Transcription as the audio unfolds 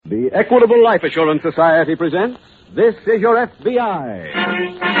The Equitable Life Assurance Society presents This Is Your FBI.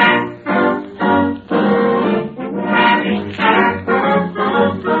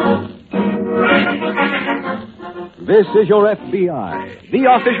 This is Your FBI, the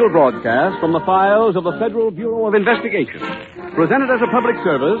official broadcast from the files of the Federal Bureau of Investigation, presented as a public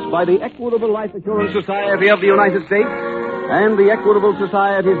service by the Equitable Life Assurance Society of the United States and the Equitable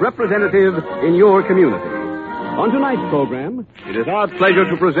Society's representative in your community. On tonight's program, it is our pleasure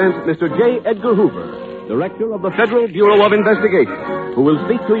to present Mr. J. Edgar Hoover, Director of the Federal Bureau of Investigation, who will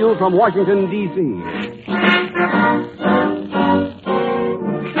speak to you from Washington, D.C.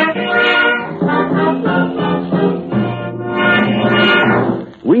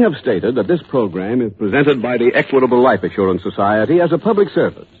 We have stated that this program is presented by the Equitable Life Assurance Society as a public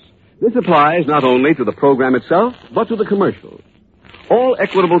service. This applies not only to the program itself, but to the commercials. All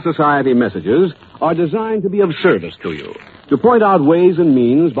Equitable Society messages are designed to be of service to you, to point out ways and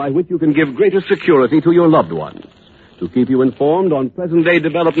means by which you can give greater security to your loved ones, to keep you informed on present-day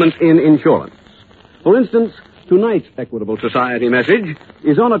developments in insurance. For instance, tonight's Equitable Society message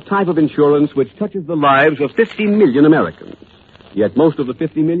is on a type of insurance which touches the lives of 50 million Americans. Yet most of the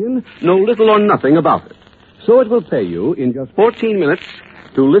 50 million know little or nothing about it. So it will pay you in just 14 minutes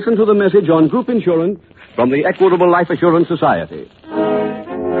to listen to the message on group insurance from the Equitable Life Assurance Society.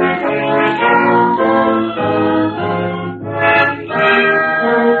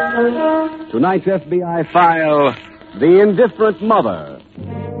 Tonight's FBI file, The Indifferent Mother.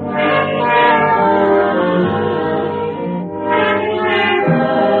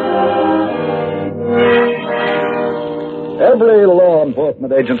 Every law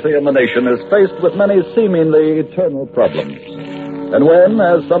enforcement agency in the nation is faced with many seemingly eternal problems. And when,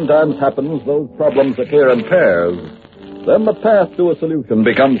 as sometimes happens, those problems appear in pairs, then the path to a solution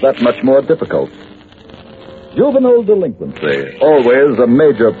becomes that much more difficult. Juvenile delinquency, always a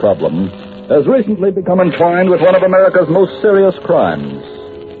major problem, has recently become entwined with one of America's most serious crimes,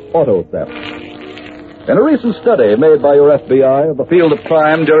 auto theft. In a recent study made by your FBI of the field of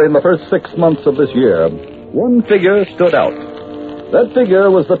crime during the first 6 months of this year, one figure stood out. That figure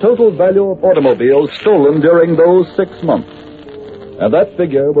was the total value of automobiles stolen during those 6 months. And that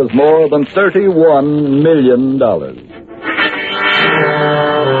figure was more than $31 million.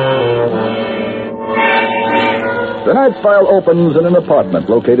 Tonight's file opens in an apartment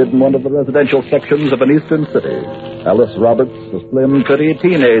located in one of the residential sections of an eastern city. Alice Roberts, a slim, pretty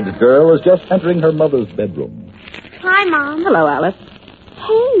teenage girl, is just entering her mother's bedroom. Hi, Mom. Hello, Alice.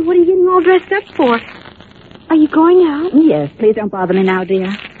 Hey, what are you getting all dressed up for? Are you going out? Yes, please don't bother me now,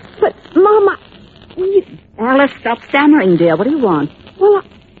 dear. But, Mom, Alice, stop stammering, dear. What do you want? Well,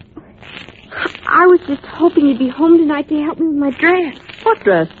 I was just hoping you'd be home tonight to help me with my dress. What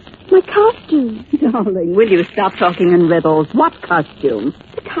dress? My costume. Darling, will you stop talking in riddles? What costume?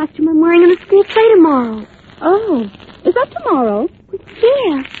 The costume I'm wearing in the school play tomorrow. Oh, is that tomorrow?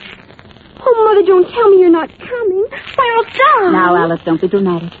 Yeah. Oh, Mother, don't tell me you're not coming. Why, I'll die. Now, Alice, don't be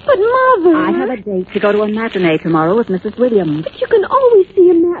dramatic. But, Mother... I have a date to go to a matinee tomorrow with Mrs. Williams. But you can always see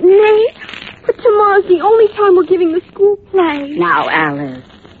a matinee. But tomorrow's the only time we're giving the school play. Now, Alice,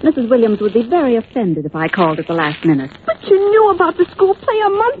 Mrs. Williams would be very offended if I called at the last minute. But you knew about the school play a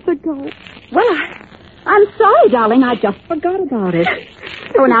month ago. Well, I'm sorry, darling. I just forgot about it.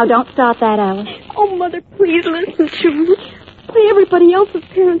 Oh, now, don't start that, Alice. Oh, Mother, please listen to me. Why, everybody else's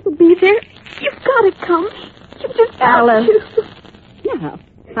parents will be there. You've got to come. You've just got Alice. to. Now,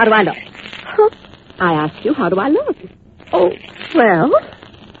 how do I look? Huh? I asked you, how do I look? Oh, Well...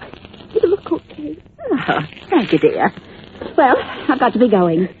 you look okay. Oh, thank you, dear. Well, I've got to be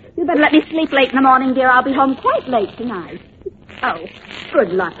going. You better let me sleep late in the morning, dear. I'll be home quite late tonight. Oh, good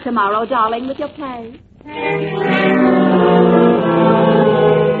luck tomorrow, darling, with your play.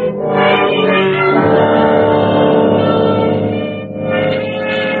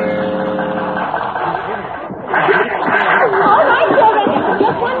 All right, children.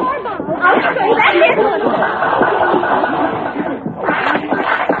 Just one more ball. Okay, that's it.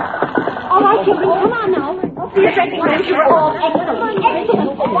 All right, children, come on now. See if everyone is all excellent.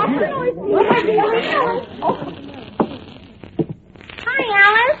 Excellent. Watch the noise. Hi,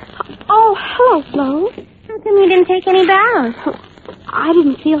 Alice. Oh, hello, Flo. How come you didn't take any bows? I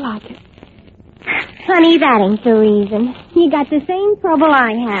didn't feel like it. Honey, that ain't the reason. You got the same trouble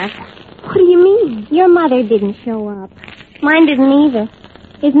I have. What do you mean? Your mother didn't show up. Mine didn't either.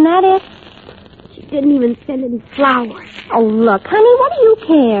 Isn't that it? She didn't even send any flowers. Oh, look, honey, what do you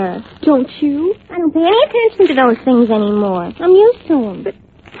care? Don't you? I don't pay any attention to those things anymore. I'm used to them.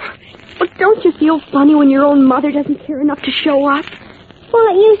 But don't you feel funny when your own mother doesn't care enough to show up? Well,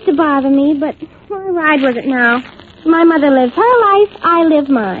 it used to bother me, but what ride was it now? My mother lives her life, I live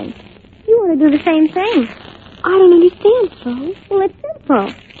mine. You want to do the same thing. I don't understand, Flo. Well, it's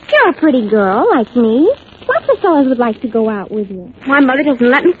simple. You're a pretty girl like me. Lots of fellas would like to go out with you. My mother doesn't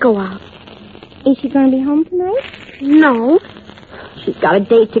let me go out. Is she going to be home tonight? No. She's got a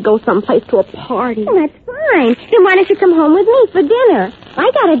date to go someplace to a party. Well, that's fine. Then why don't you come home with me for dinner?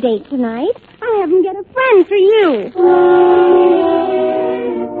 I got a date tonight. I'll have him get a friend for you.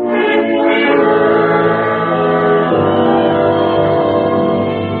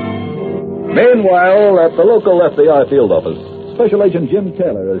 Meanwhile, at the local FBI field office, Special Agent Jim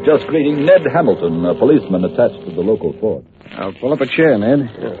Taylor is just greeting Ned Hamilton, a policeman attached to the local force. I'll pull up a chair, Ned.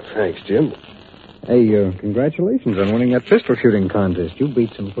 Oh, thanks, Jim. Hey, congratulations on winning that pistol shooting contest. You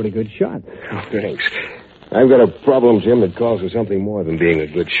beat some pretty good shots. Oh, thanks. I've got a problem, Jim, that calls for something more than being a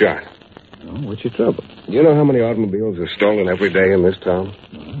good shot. Oh, what's your trouble? You know how many automobiles are stolen every day in this town?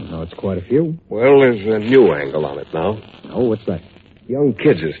 No, it's quite a few. Well, there's a new angle on it now. Oh, what's that? Young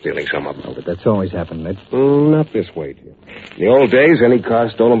kids are stealing some of them. Oh, but that's always happened, Ned. Not this way, Jim. In the old days, any car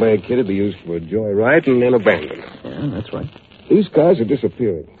stolen by a kid would be used for a joyride and then abandoned. Yeah, that's right. These cars are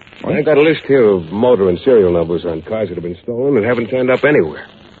disappearing. What? I got a list here of motor and serial numbers on cars that have been stolen and haven't turned up anywhere.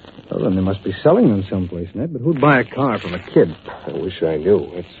 Well, then they must be selling them someplace, Ned. But who'd buy a car from a kid? I wish I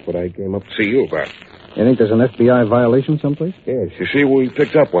knew. That's what I came up to see you about. You think there's an FBI violation someplace? Yes, you see, we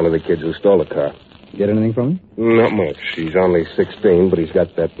picked up one of the kids who stole a car. Get anything from him? Not much. He's only 16, but he's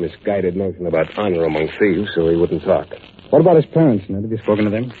got that misguided notion about honor among thieves, so he wouldn't talk. What about his parents, Ned? Have you spoken to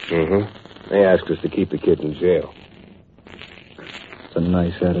them? Mm-hmm. They asked us to keep the kid in jail. It's a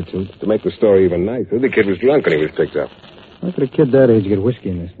nice attitude. To make the story even nicer, the kid was drunk when he was picked up. How could a kid that age get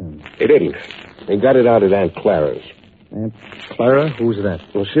whiskey in this town? He didn't. He got it out at Aunt Clara's. Aunt Clara? Who's that?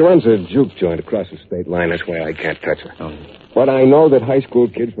 Well, she runs a juke joint across the state line. That's why I can't touch her. Oh. But I know that high school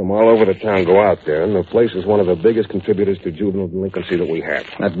kids from all over the town go out there, and the place is one of the biggest contributors to juvenile delinquency that we have.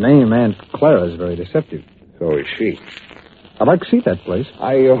 That name, Aunt Clara, is very deceptive. So is she. I'd like to see that place.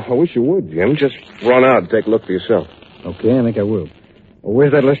 I wish you would, Jim. Just run out and take a look for yourself. Okay, I think I will. Well,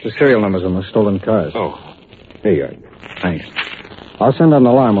 where's that list of serial numbers on the stolen cars? Oh, here you are. Thanks. I'll send out an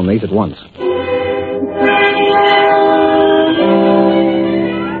alarm on these at once.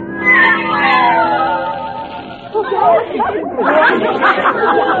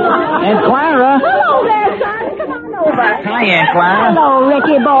 Aunt Clara. Hello there, son. Come on over. Hi, Aunt Clara. Hello,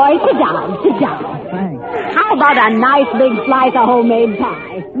 Ricky boy. Sit down. Sit down. Thanks. How about a nice big slice of homemade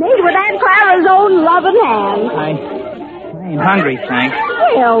pie? Made with Aunt Clara's own loving hands. I ain't hungry, thanks.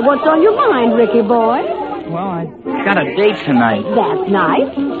 Well, what's on your mind, Ricky boy? Well, I got a date tonight. That's nice.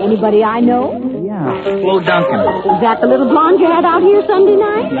 Anybody I know? Yeah, Flo Duncan. Is that the little blonde you had out here Sunday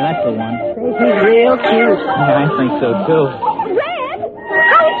night? Yeah, that's the one. She's real cute. Yeah, I think so, too. Red,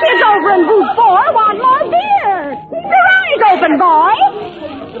 those kids over in booth 4 want more beer. Keep your eyes open, boy.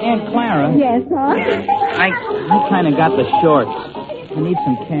 Aunt Clara. Yes, son? I kind of got the shorts. I need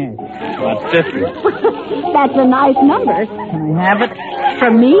some cash. About 50. That's a nice number. Can I have it?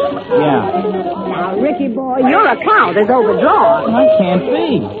 From me? Yeah. Now, Ricky boy, your account is overdrawn. I can't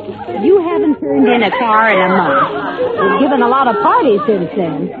be. You haven't turned in a car in a month. We've given a lot of parties since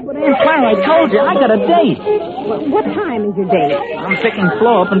then. But Aunt Clara, I told you, I got a date. What time is your date? I'm picking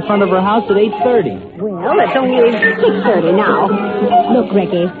Flo up in front of her house at 8:30. Well, it's only 6:30 now. Look,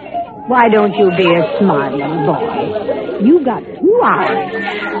 Ricky, why don't you be a smart little boy? You got 2 hours.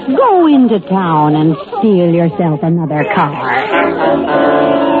 Go into town and steal yourself another car.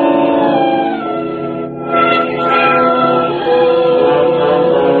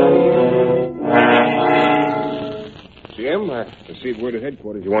 Jim, I received word at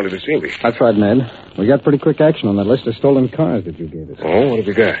headquarters you wanted to see me. That's right, Ned. We got pretty quick action on that list of stolen cars that you gave us. Oh, what have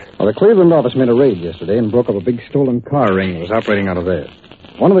you got? Well, the Cleveland office made a raid yesterday and broke up a big stolen car ring that was operating out of there.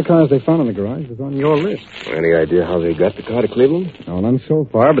 One of the cars they found in the garage was on your list. Any idea how they got the car to Cleveland? No, none so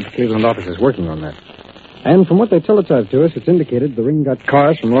far, but the Cleveland office is working on that. And from what they teletyped to us, it's indicated the ring got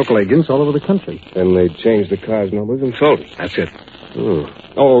cars from local agents all over the country. Then they changed the car's numbers and sold it. That's it.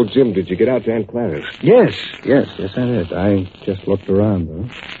 Oh, Jim, did you get out to Aunt Clara's? Yes, I did. I just looked around, though.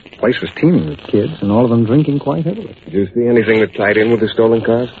 The place was teeming with kids, and all of them drinking quite heavily. Did you see anything that tied in with the stolen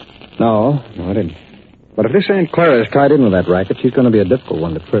cars? No, I didn't. But if this Aunt Clara is tied in with that racket, she's going to be a difficult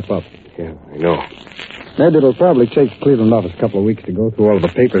one to trip up. Yeah, I know. Ned, it'll probably take the Cleveland office a couple of weeks to go through all of the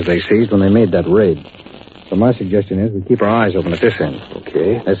papers they seized when they made that raid. So my suggestion is we keep our eyes open at this end.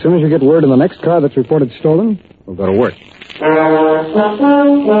 Okay. As soon as you get word on the next car that's reported stolen, we'll go to work. Okay,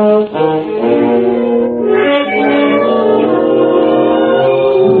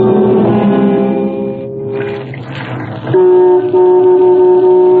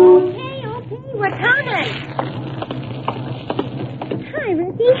 we're coming.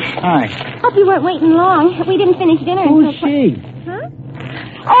 Hi. Hope you weren't waiting long. We didn't finish dinner Who's until... she? Huh?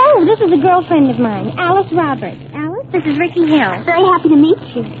 Oh, this is a girlfriend of mine, Alice Roberts. Alice, this is Ricky Hill. Very happy to meet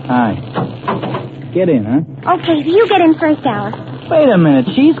you. Hi. Get in, huh? Okay, you get in first, Alice. Wait a minute.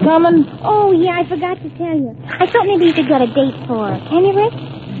 She's coming? Oh, yeah, I forgot to tell you. I thought maybe you could get a date for her. Can you, Rick?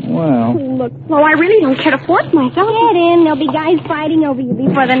 Well. Look, Flo, I really don't care to force myself. Get in. There'll be guys fighting over you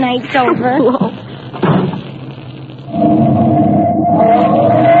before the night's over. Flo.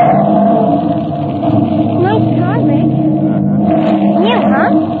 Nice car, Rick. New,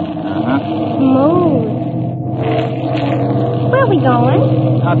 huh? Uh-huh. Smooth. Where are we going?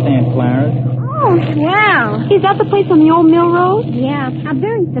 Out to Aunt Clara's. Oh, wow. Is that the place on the old mill road? Yeah, a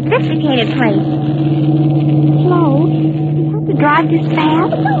very sophisticated place. Flo, you have to drive this fast?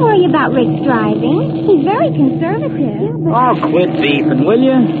 Don't worry about Rick's driving. He's very conservative. Oh, quit beefing, will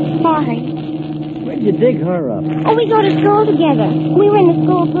you? Sorry. Where'd you dig her up? Oh, we go to school together. We were in the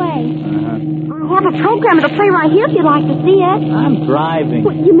school play. Uh-huh. I have a program at the play right here if you'd like to see it. I'm driving.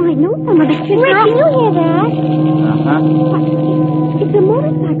 Well, you might know some of the kids. Rick, can you hear that? Uh-huh. It's a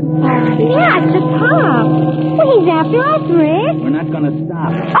motorcycle party. Yeah, it's the cop. Well, he's after us, Rick. We're not going to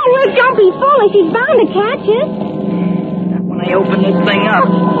stop. Oh, Rick, don't be foolish. He's bound to catch us. Not when I open this thing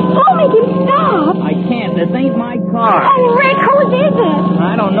up. Oh, make him stop. I can't. This ain't my car. Oh, Rick, whose is it?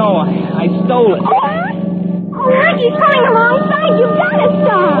 I don't know. I stole it. What? Oh, Rick, he's coming alongside. You've got to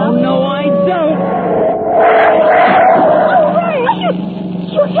stop. Oh, no, I don't. Oh, Rick.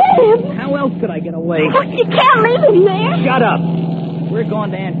 You hit him. How else could I get away? Oh, you can't leave him there. Shut up. We're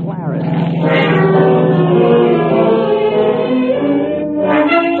going to Aunt Clara's.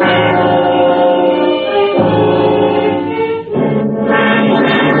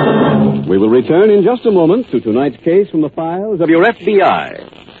 We will return in just a moment to tonight's case from the files of your FBI.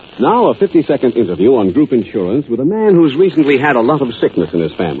 Now, a 50-second interview on group insurance with a man who's recently had a lot of sickness in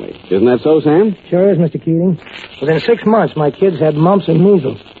his family. Isn't that so, Sam? Sure is, Mr. Keating. Within 6 months, my kids had mumps and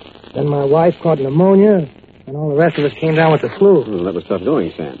measles. Then my wife caught pneumonia, and all the rest of us came down with the flu. Well, that was tough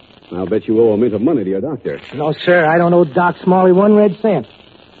going, Sam. I'll bet you owe a mint of money to your doctor. No, sir, I don't owe Doc Smalley 1 red cent.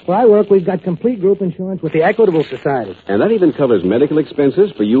 Where I work, we've got complete group insurance with the Equitable Society. And that even covers medical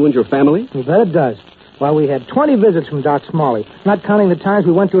expenses for you and your family? You bet it does. Well, we had 20 visits from Doc Smalley, not counting the times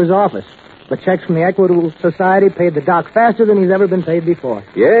we went to his office. The checks from the Equitable Society paid the doc faster than he's ever been paid before.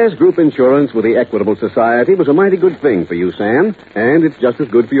 Yes, group insurance with the Equitable Society was a mighty good thing for you, Sam, and it's just as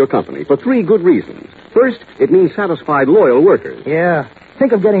good for your company for 3 good reasons. First, it means satisfied, loyal workers. Yeah.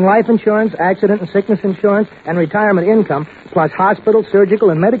 Think of getting life insurance, accident and sickness insurance, and retirement income, plus hospital, surgical,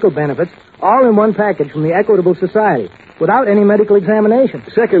 and medical benefits, all in one package from the Equitable Society, without any medical examination.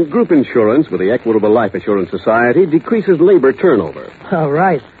 Second, group insurance with the Equitable Life Assurance Society decreases labor turnover. All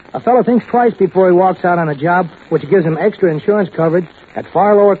right. A fellow thinks twice before he walks out on a job, which gives him extra insurance coverage at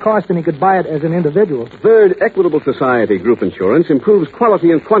far lower cost than he could buy it as an individual. Third, Equitable Society group insurance improves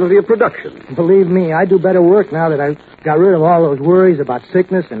quality and quantity of production. Believe me, I do better work now that I've got rid of all those worries about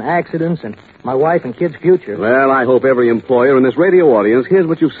sickness and accidents and my wife and kids' future. Well, I hope every employer in this radio audience hears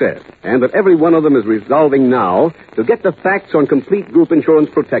what you've said, and that every one of them is resolving now to get the facts on complete group insurance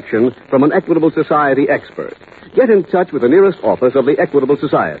protection from an Equitable Society expert. Get in touch with the nearest office of the Equitable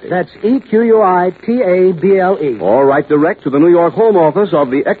Society. That's EQUITABLE. Or write direct to the New York home office of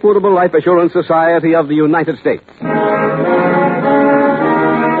the Equitable Life Assurance Society of the United States.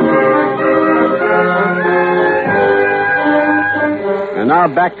 And now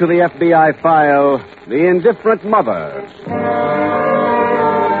back to the FBI file, The Indifferent Mother.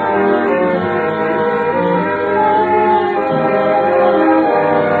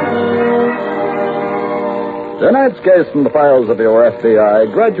 Tonight's case from the files of your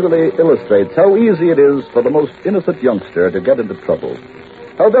FBI gradually illustrates how easy it is for the most innocent youngster to get into trouble.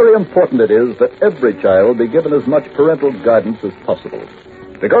 How very important it is that every child be given as much parental guidance as possible.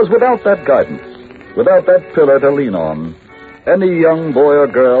 Because without that guidance, without that pillar to lean on, any young boy or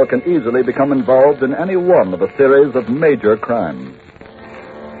girl can easily become involved in any one of a series of major crimes.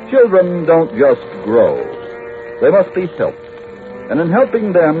 Children don't just grow. They must be helped. And in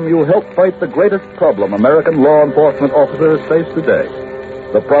helping them, you help fight the greatest problem American law enforcement officers face today,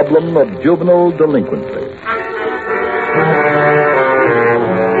 the problem of juvenile delinquency.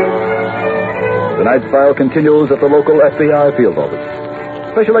 Tonight's file continues at the local FBI field office.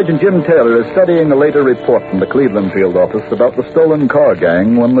 Special Agent Jim Taylor is studying a later report from the Cleveland field office about the stolen car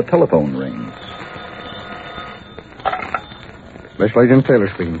gang when the telephone rings. Special Agent Taylor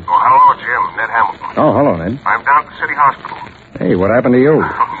speaking. Oh, hello, Jim. Ned Hamilton. Oh, hello, Ned. I'm down at the city hospital. Hey, what happened to you? Oh,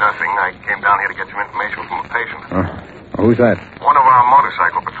 nothing. I came down here to get some information from a patient. Who's that? One of our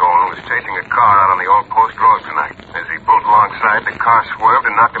motorcycle patrolmen was chasing a car out on the old post road tonight. As he pulled alongside, the car swerved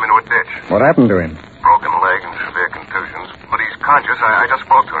and knocked him into a ditch. What happened to him? Broken leg and severe contusions. But he's conscious. I just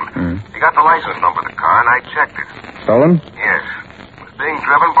spoke to him. He got the license number of the car, and I checked it. Stolen? Yes. It was being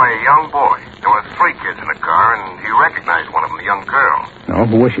driven by a young boy. There were 3 kids in the car, and he recognized one of them, the young girl. No,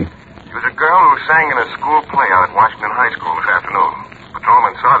 who was she? She was a girl who sang in a school play out at Washington High School this afternoon.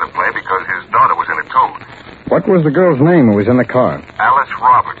 Patrolman saw the play because his daughter was in it, too. What was the girl's name who was in the car? Alice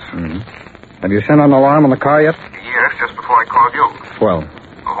Roberts. Have you sent an alarm on the car yet? Yes, just before I called you. Swell.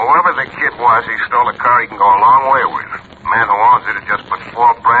 Whoever the kid was, he stole a car he can go a long way with. The man who owns it had just put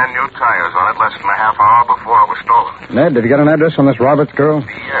 4 brand new tires on it less than a half hour before it was stolen. Ned, did you get an address on this Roberts girl?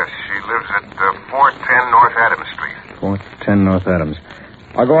 Yes, she lives at 410 North Adams Street. 410 North Adams.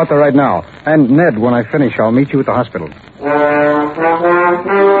 I'll go out there right now. And, Ned, when I finish, I'll meet you at the hospital.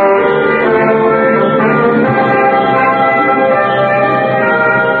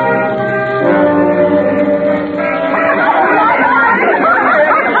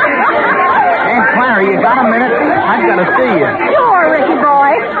 You got a minute? I've got to see you. Sure, Ricky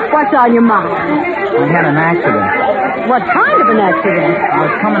boy. What's on your mind? I had an accident. What kind of an accident? I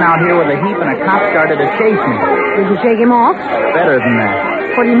was coming out here with a heap and a cop started to chase me. Did you shake him off? Better than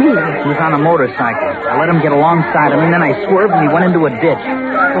that. What do you mean? He was on a motorcycle. I let him get alongside of me, and then I swerved and he went into a ditch.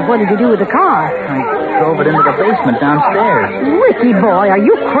 Well, what did you do with the car? I drove it into the basement downstairs. Ricky boy, are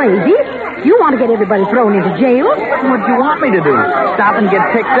you crazy? You want to get everybody thrown into jail? What do you want me to do? Stop and get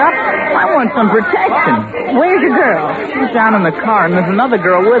picked up? I want some protection. Where's your girl? She's down in the car, and there's another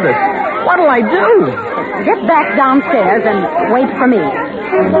girl with us. What'll I do? Get back downstairs and wait for me.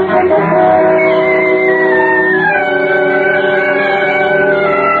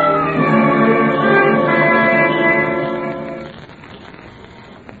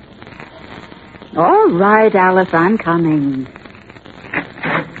 All right, Alice, I'm coming.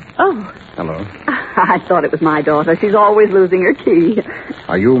 Oh. Hello. I thought it was my daughter. She's always losing her key.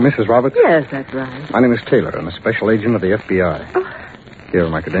 Are you Mrs. Roberts? Yes, that's right. My name is Taylor. I'm a special agent of the FBI. Oh. Here are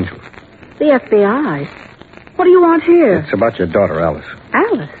my credentials. The FBI? What do you want here? It's about your daughter, Alice.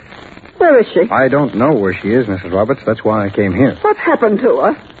 Alice? Where is she? I don't know where she is, Mrs. Roberts. That's why I came here. What's happened to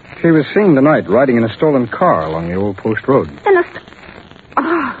her? She was seen tonight riding in a stolen car along the old post road.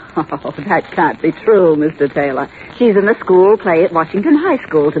 Oh, that can't be true, Mr. Taylor. She's in the school play at Washington High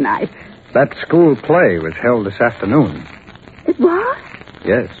School tonight. That school play was held this afternoon. It was?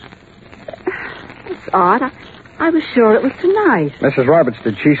 Yes. It's odd. I was sure it was tonight. Mrs. Roberts,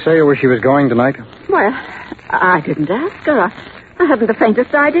 did she say where she was going tonight? Well, I didn't ask her. I haven't the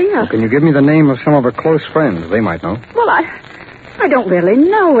faintest idea. Well, can you give me the name of some of her close friends? They might know. Well, I don't really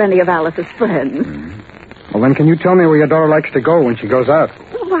know any of Alice's friends. Well, then can you tell me where your daughter likes to go when she goes out?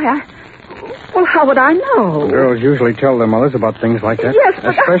 Why, well, how would I know? Girls usually tell their mothers about things like that. Yes,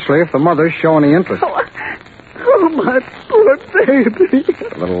 but especially if the mothers show any interest. Oh, my poor baby.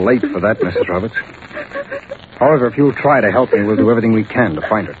 It's a little late for that, Mrs. Roberts. However, if you'll try to help me, we'll do everything we can to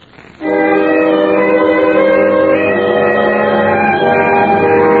find her.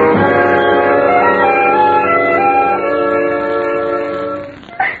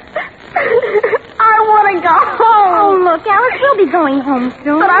 Look, Alice, we'll be going home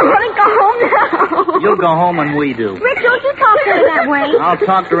soon. But I want to go home now. You'll go home when we do. Rick, don't you talk to her that way. I'll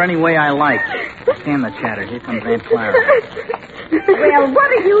talk to her any way I like. Stand the chatter. Here comes Aunt Clara. Well,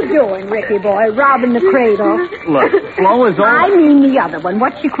 what are you doing, Ricky boy, robbing the cradle? Look, Flo is over. I mean the other one.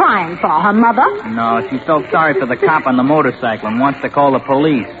 What's she crying for, her mother? No, she felt sorry for the cop on the motorcycle and wants to call the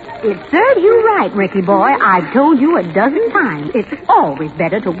police. It serves you right, Ricky boy. I've told you a dozen times. It's always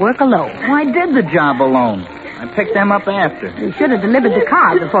better to work alone. Well, I did the job alone. I picked them up after. You should have delivered the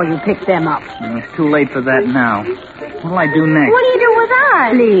car before you picked them up. It's too late for that now. What'll I do next? What do you do with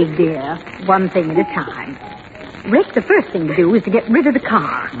us? Please, dear. One thing at a time. Rick, the first thing to do is to get rid of the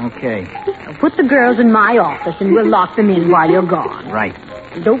car. Okay. Now, put the girls in my office and we'll lock them in while you're gone. Right.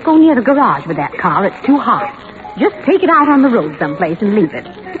 Don't go near the garage with that car. It's too hot. Just take it out on the road someplace and leave it.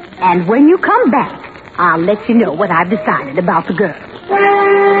 And when you come back, I'll let you know what I've decided about the girls.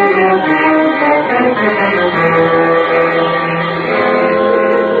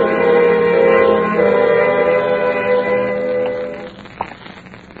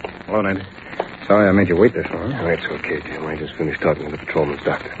 Hello, Ned. Sorry I made you wait this long. Oh, it's okay, Jim. I just finished talking to the patrolman's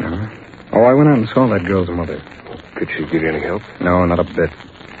doctor. Uh-huh. Oh, I went out and saw that girl's mother. Could she give you any help? No, not a bit.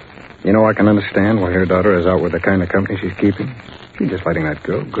 You know, I can understand why her daughter is out with the kind of company she's keeping. She's just letting that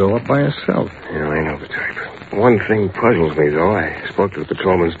girl grow up by herself. Yeah, I know the type. One thing puzzles me, though. I spoke to the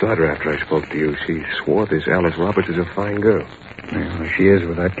patrolman's daughter after I spoke to you. She swore this Alice Roberts is a fine girl. Yeah, she is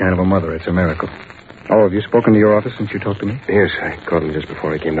with that kind of a mother. It's a miracle. Oh, have you spoken to your office since you talked to me? Yes, I called them just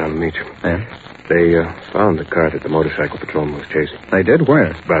before I came down to meet you. Yeah? They found the car that the motorcycle patrolman was chasing. They did?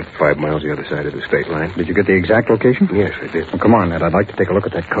 Where? About 5 miles the other side of the state line. Did you get the exact location? Yes, I did. Well, come on, Ned. I'd like to take a look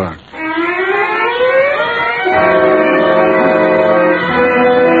at that car.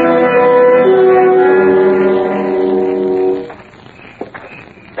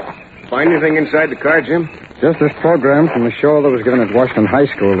 Find anything inside the car, Jim? Just this program from the show that was given at Washington High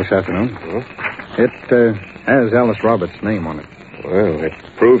School this afternoon. Oh? It has Alice Roberts' name on it. Well, it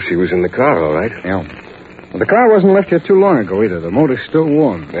proves she was in the car, all right. Yeah. Well, the car wasn't left here too long ago, either. The motor's still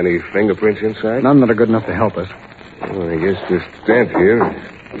warm. Any fingerprints inside? None that are good enough to help us. Well, I guess this dent here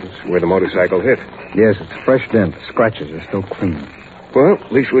is where the motorcycle hit. Yes, it's a fresh dent. The scratches are still clean. Well,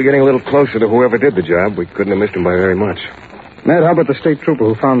 at least we're getting a little closer to whoever did the job. We couldn't have missed him by very much. Ned, how about the state trooper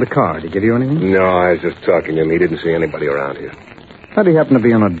who found the car? Did he give you anything? No, I was just talking to him. He didn't see anybody around here. How'd he happen to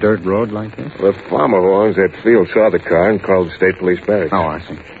be on a dirt road like this? The farmer who owns that field saw the car and called the state police barracks. Oh, I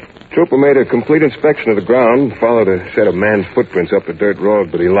see. Trooper made a complete inspection of the ground, followed a set of man's footprints up the dirt road,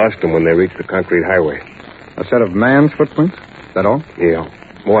 but he lost them when they reached the concrete highway. A set of man's footprints? Is that all? Yeah.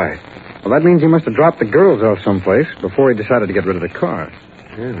 Why? Well, that means he must have dropped the girls off someplace before he decided to get rid of the car.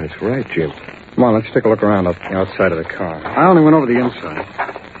 Yeah, that's right, Jim. Come on, let's take a look around up the outside of the car. I only went over the inside.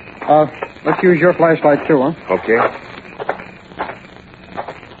 Let's use your flashlight, too, huh? Okay.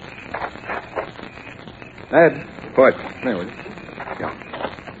 Ed. What? There we go. Yeah.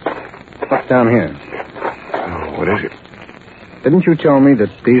 Look down here. Oh, what is it? Didn't you tell me that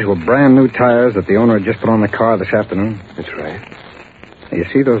these were brand new tires that the owner had just put on the car this afternoon? That's right. You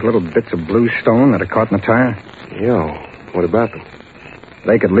see those little bits of blue stone that are caught in the tire? Yeah. What about them?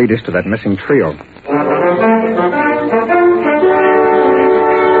 They could lead us to that missing trio.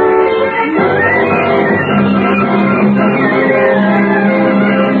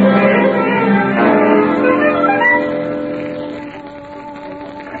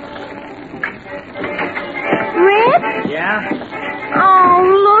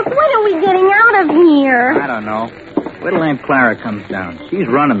 I don't know. Wait till Aunt Clara comes down. She's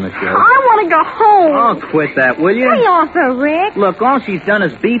running the show. I want to go home. Oh, quit that, will you? Lay off her, Rick. Look, all she's done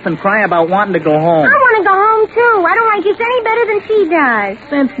is beef and cry about wanting to go home. I want to go home, too. I don't like this any better than she does.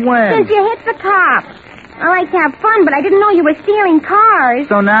 Since when? Since you hit the cops. I like to have fun, but I didn't know you were stealing cars.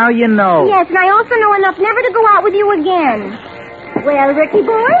 So now you know. Yes, and I also know enough never to go out with you again. Well, Ricky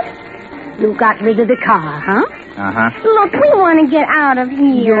boy, you got rid of the car, huh? Uh-huh. Look, we want to get out of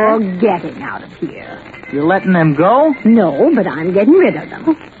here. You're getting out of here. You're letting them go? No, but I'm getting rid of them.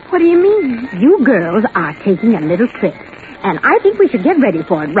 What do you mean? You girls are taking a little trip, and I think we should get ready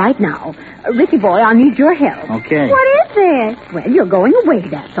for it right now. Ricky boy, I'll need your help. Okay. What is it? Well, you're going away,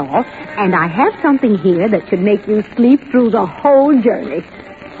 that's all. And I have something here that should make you sleep through the whole journey.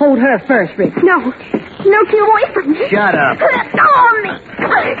 Hold her first, Rick. No, keep away from me. Shut up. Let go of me.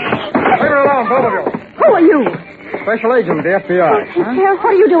 Leave her alone, both of you. Who are you? Special agent of the FBI. Huh? What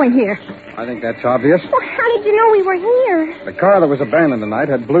are you doing here? I think that's obvious. Well, how did you know we were here? The car that was abandoned tonight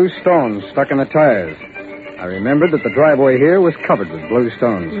had blue stones stuck in the tires. I remembered that the driveway here was covered with blue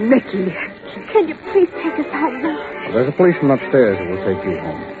stones. Ricky. Can you please take us home now? Well, there's a policeman upstairs who will take you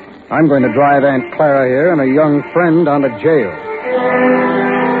home. I'm going to drive Aunt Clara here and a young friend down to jail.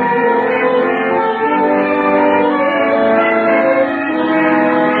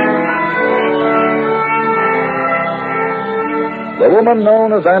 The woman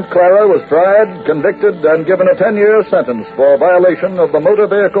known as Aunt Clara was tried, convicted, and given a 10-year sentence for violation of the Motor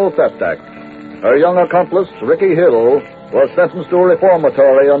Vehicle Theft Act. Her young accomplice, Ricky Hill, was sentenced to a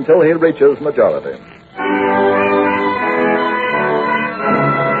reformatory until he reaches majority.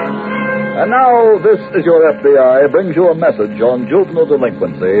 And now, This Is Your FBI brings you a message on juvenile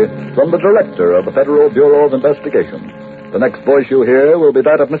delinquency from the director of the Federal Bureau of Investigation. The next voice you hear will be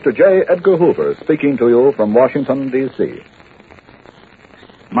that of Mr. J. Edgar Hoover, speaking to you from Washington, D.C.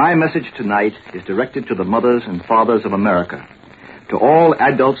 My message tonight is directed to the mothers and fathers of America, to all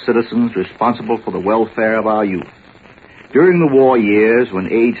adult citizens responsible for the welfare of our youth. During the war years, when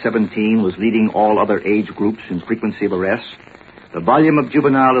age 17 was leading all other age groups in frequency of arrests, the volume of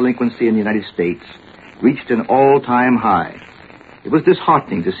juvenile delinquency in the United States reached an all-time high. It was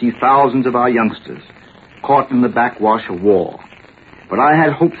disheartening to see thousands of our youngsters caught in the backwash of war. But I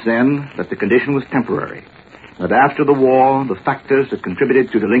had hopes then that the condition was temporary, that after the war, the factors that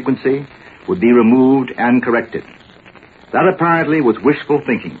contributed to delinquency would be removed and corrected. That apparently was wishful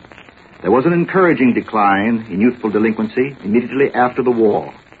thinking. There was an encouraging decline in youthful delinquency immediately after the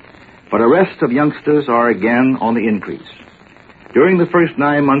war. But arrests of youngsters are again on the increase. During the first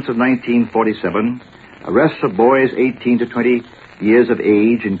 9 months of 1947, arrests of boys 18 to 20 years of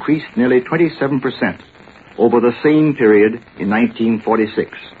age increased nearly 27% over the same period in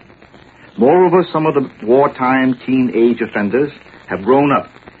 1946. Moreover, some of the wartime teenage offenders have grown up,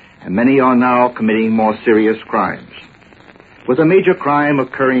 and many are now committing more serious crimes. With a major crime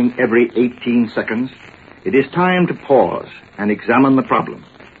occurring every 18 seconds, it is time to pause and examine the problem.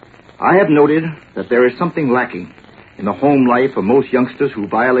 I have noted that there is something lacking in the home life of most youngsters who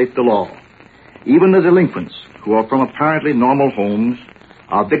violate the law. Even the delinquents, who are from apparently normal homes,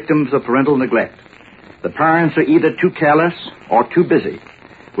 are victims of parental neglect. The parents are either too careless or too busy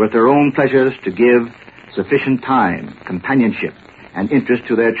with their own pleasures to give sufficient time, companionship, and interest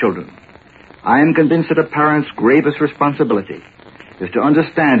to their children. I am convinced that a parent's gravest responsibility is to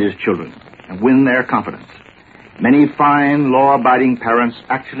understand his children and win their confidence. Many fine, law-abiding parents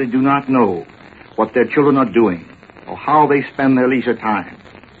actually do not know what their children are doing or how they spend their leisure time.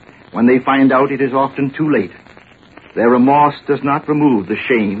 When they find out, it is often too late. Their remorse does not remove the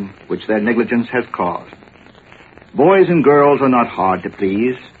shame which their negligence has caused. Boys and girls are not hard to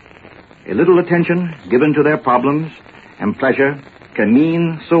please. A little attention given to their problems and pleasure can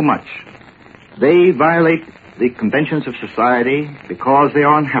mean so much. They violate the conventions of society because they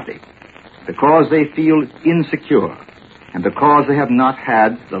are unhappy, because they feel insecure, and because they have not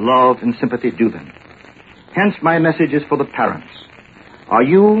had the love and sympathy due them. Hence, my message is for the parents. Are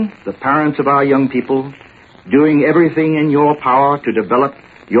you, the parents of our young people, doing everything in your power to develop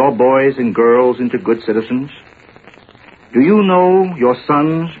your boys and girls into good citizens? Do you know your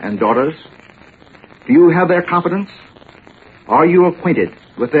sons and daughters? Do you have their confidence? Are you acquainted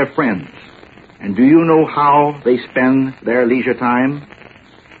with their friends? And do you know how they spend their leisure time?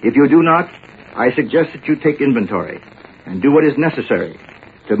 If you do not, I suggest that you take inventory and do what is necessary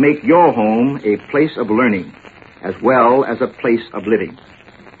to make your home a place of learning as well as a place of living.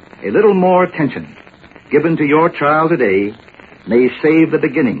 A little more attention given to your child today may save the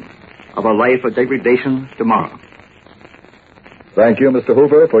beginning of a life of degradation tomorrow. Thank you, Mr.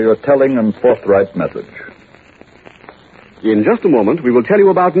 Hoover, for your telling and forthright message. In just a moment, we will tell you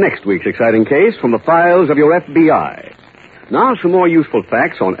about next week's exciting case from the files of your FBI. Now, some more useful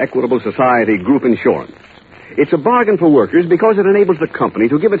facts on Equitable Society Group Insurance. It's a bargain for workers because it enables the company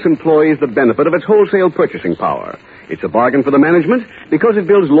to give its employees the benefit of its wholesale purchasing power. It's a bargain for the management because it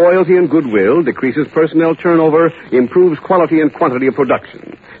builds loyalty and goodwill, decreases personnel turnover, improves quality and quantity of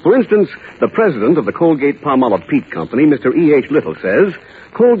production. For instance, the president of the Colgate-Palmolive Peat Company, Mr. E.H. Little, says,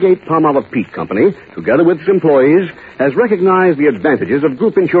 Colgate-Palmolive Peat Company, together with its employees, has recognized the advantages of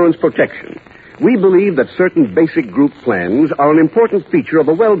group insurance protection. We believe that certain basic group plans are an important feature of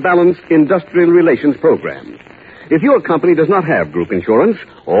a well-balanced industrial relations program. If your company does not have group insurance,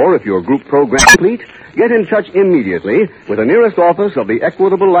 or if your group program is complete, get in touch immediately with the nearest office of the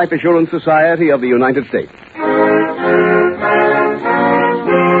Equitable Life Assurance Society of the United States.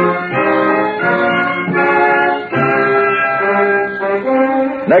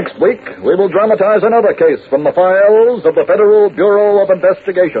 Next week, we will dramatize another case from the files of the Federal Bureau of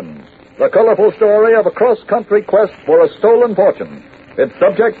Investigation. The colorful story of a cross-country quest for a stolen fortune. Its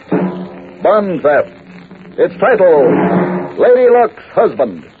subject, bond theft. Its title, Lady Luck's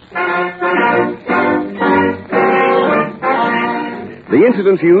Husband. The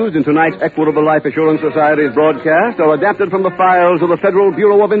incidents used in tonight's Equitable Life Assurance Society's broadcast are adapted from the files of the Federal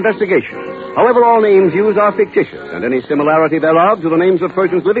Bureau of Investigation. However, all names used are fictitious, and any similarity thereof to the names of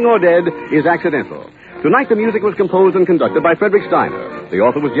persons living or dead is accidental. Tonight, the music was composed and conducted by Frederick Steiner. The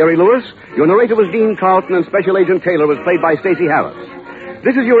author was Jerry Lewis. Your narrator was Dean Carlton, and Special Agent Taylor was played by Stacey Harris.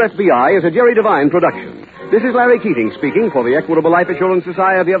 This Is Your FBI is a Jerry Devine production. This is Larry Keating speaking for the Equitable Life Assurance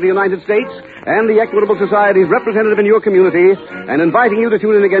Society of the United States and the Equitable Society's representative in your community, and inviting you to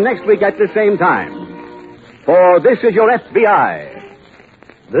tune in again next week at the same time. For This Is Your FBI.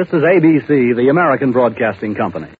 This is ABC, the American Broadcasting Company.